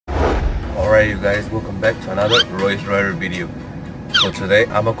Alright you guys, welcome back to another Royce Rider video. So today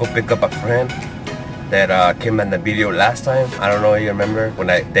I'm gonna go pick up a friend that came in the video last time. I don't know if you remember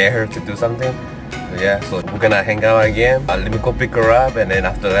when I dared her to do something. So yeah, so we're gonna hang out again. Let me go pick her up, and then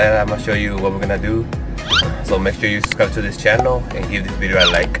after that I'm gonna show you what we're gonna do. So make sure you subscribe to this channel and give this video a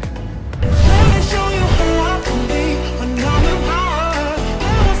like.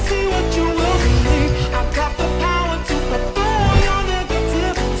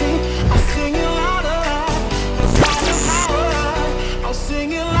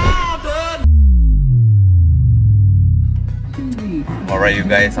 Alright you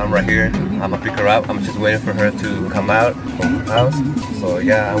guys, I'm right here. I'm gonna pick her up. I'm just waiting for her to come out from her house. So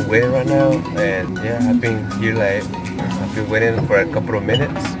yeah, I'm waiting right now, and yeah, I've been here I've been waiting for a couple of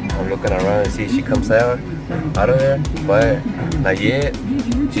minutes. I'm looking around and see if she comes out of there, but not yet.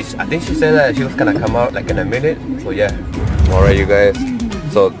 I think she said that she was gonna come out like in a minute. So yeah. Alright you guys,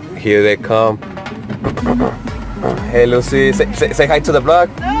 so here they come. Hey Lucy, say hi to the vlog.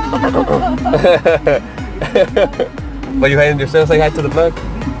 Why you hiding yourself? Say hi to the vlog.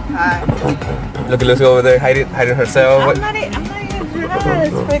 Hi. Look at Lucy over there hiding herself. I'm not even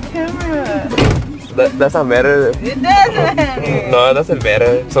dressed for camera. That's not matter. It doesn't matter. No, it doesn't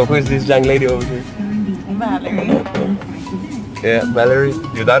matter. So who is this young lady over here? Valerie. Yeah, Valerie,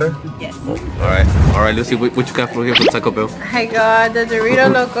 your daughter? Yes. Alright Lucy, what you got for here for Taco Bell? I got the Dorito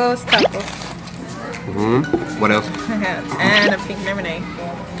Locos Tacos. What else? And a pink lemonade.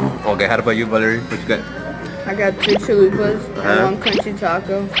 Okay, how about you Valerie? What you got? I got 2 chalupas and 1 crunchy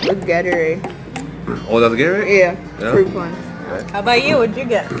taco with Gatorade. Oh, that's Gatorade? Yeah, fruit punch. How about you? What'd you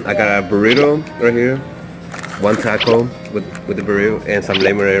get? I got a burrito right here. 1 taco with the burrito and some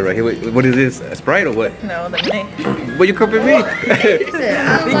lemonade right here. What is this? A Sprite or what? No, lemonade. What you copying me? I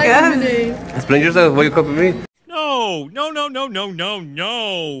don't like lemonade. Explain yourself. What you copying me? No.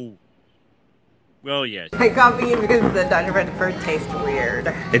 Well, yes. I copied you because the Dr. Pepper tastes weird.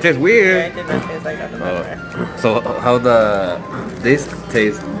 It tastes Yeah, weird. it did not taste like Dr. Pepper. So how this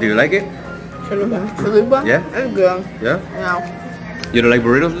taste? Do you like it? Chalupa? Yeah. It's good. Yeah. No. You don't like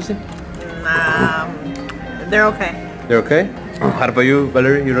burritos, Lucy? They're okay. They're okay. How about you,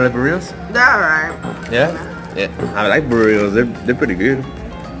 Valerie? You don't like burritos? They're alright. Yeah. Yeah. I like burritos. They're pretty good.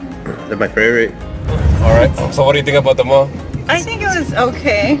 They're my favorite. All right. So what do you think about the mall? I think it was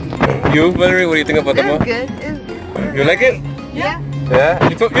okay. You, Valerie, what do you think about the mall? It's good. It's good. You like it? Yeah. Yeah.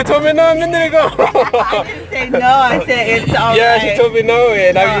 You told me no a minute ago. I didn't say no. I said it's all yeah, right. she told me no,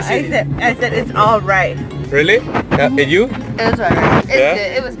 and now No, you say. I said it's all right. Really? Yeah. And you? It was alright. It's Yeah?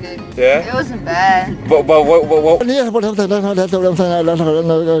 good. It was good. Yeah. It wasn't bad. But what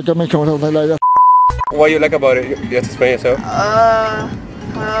you like about it? You have to explain yourself.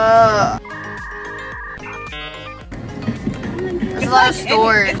 There's a lot of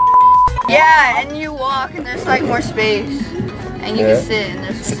stores. Yeah, and you walk and there's like more space. And you can sit and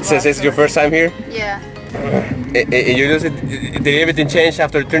there's Since it's your first time here? Yeah. Did everything change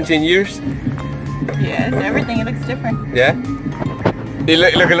after 13 years? Yes, everything looks different. Yeah? You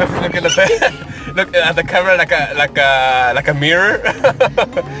look at the camera like a mirror.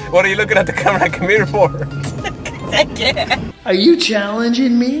 What are you looking at the camera like a mirror for? I can't. Are you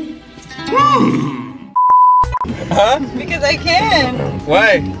challenging me? Huh? Because I can.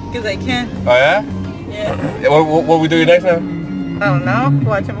 Why? Because I can. Oh yeah? Yeah. What we doing next now? I don't know.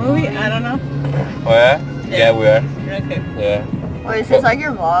 Watch a movie? I don't know. Oh yeah? Yeah, we are. Okay. Yeah. Wait, is this like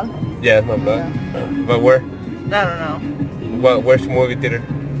your vlog? Yeah, it's my vlog. But where? I don't know. Where's the movie theater?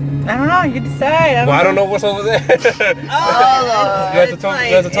 I don't know. You decide. I don't know what's over there. Oh, You have to tell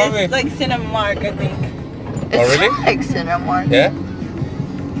me. It's like Cinemark, I think. It's really? like Cinemark. Yeah?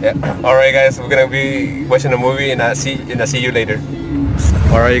 Yeah. Alright guys, we're gonna be watching a movie, and I'll see you later.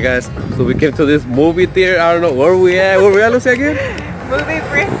 Alright guys, so we came to this movie theater. I don't know where we at. Where we at, Lucy, again? Movie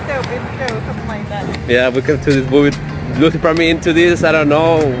Bristol, something like that. Yeah, we came to this movie. Lucy brought me into this. I don't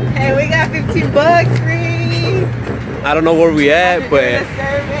know. Hey, we got $15 free. I don't know where we at, but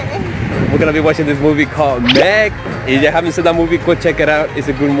we're gonna be watching this movie called Meg. If you haven't seen that movie, go check it out. It's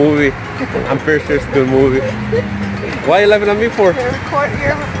a good movie. I'm pretty sure it's a good movie. Why are you laughing at me for? You're a reporter.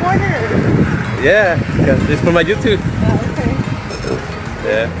 Yeah, because it's for my YouTube. Oh, okay.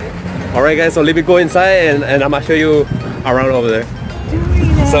 Yeah. Alright guys, so let me go inside, and I'm gonna show you around over there.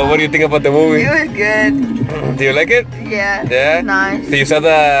 So what do you think about the movie? It was good. Do you like it? Yeah. Yeah? Nice. So you saw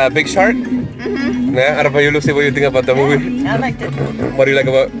the big shark? Yeah? How about you, Lucy? What do you think about the movie? I liked it. What do you like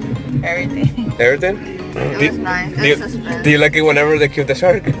about Everything. everything? It was nice. Good suspense. Do you like it whenever they kill the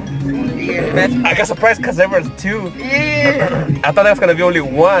shark? Yeah. I got surprised because there was 2. Yeah. I thought there was gonna be only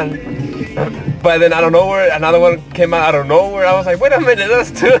 1. But then out of nowhere, another one came out of nowhere. I was like, wait a minute,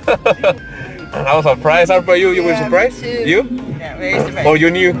 that's 2. I was surprised. How about you? You were Yeah, surprised? me too. You? Yeah, very surprised. Or you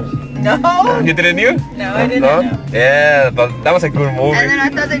knew? No. You didn't knew? No, I didn't No? know. Yeah, but that was a good movie. And then I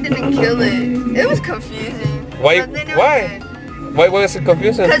thought they didn't kill it. It was confusing. Why? But they never Why? did. Why was it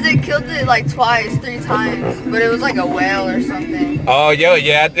confusing? Because they killed it like twice, 3 times. But it was like a whale or something. Oh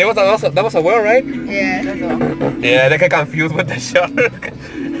yeah. It was also, that was a whale, right? Yeah. That's all. Yeah, they got confused with the shark.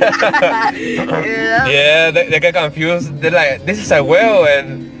 Yeah. Yeah, they got confused. They're like, this is a whale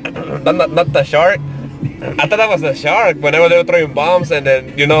and not the shark. I thought that was the shark whenever they were throwing bombs and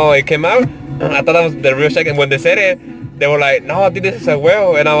then, you know, it came out. I thought that was the real shark, and when they said it, they were like, no, I think this is a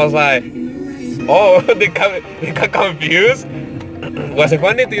whale. And I was like, oh, they got confused. Was it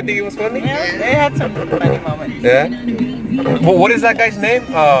funny? Do you think it was funny? Yeah, they had some funny moments. Yeah. What is that guy's name?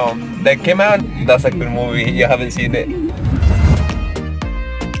 That came out? That's a good movie. You haven't seen it.